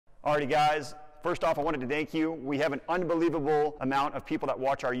Alrighty guys, first off I wanted to thank you. We have an unbelievable amount of people that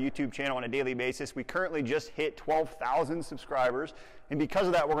watch our YouTube channel on a daily basis. We currently just hit 12,000 subscribers, and because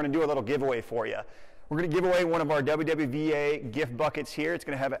of that we're going to do a little giveaway for you. We're going to give away one of our Wwva gift buckets here. It's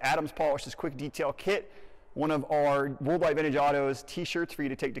going to have an Adams Polishes Quick Detail Kit, one of our Worldwide Vintage Autos t-shirts for you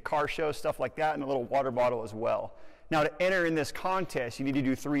to take to car shows, stuff like that, and a little water bottle as well. Now to enter in this contest, you need to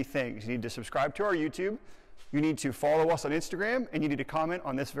do 3 things. You need to subscribe to our YouTube, you need to follow us on Instagram, and you need to comment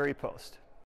on this very post.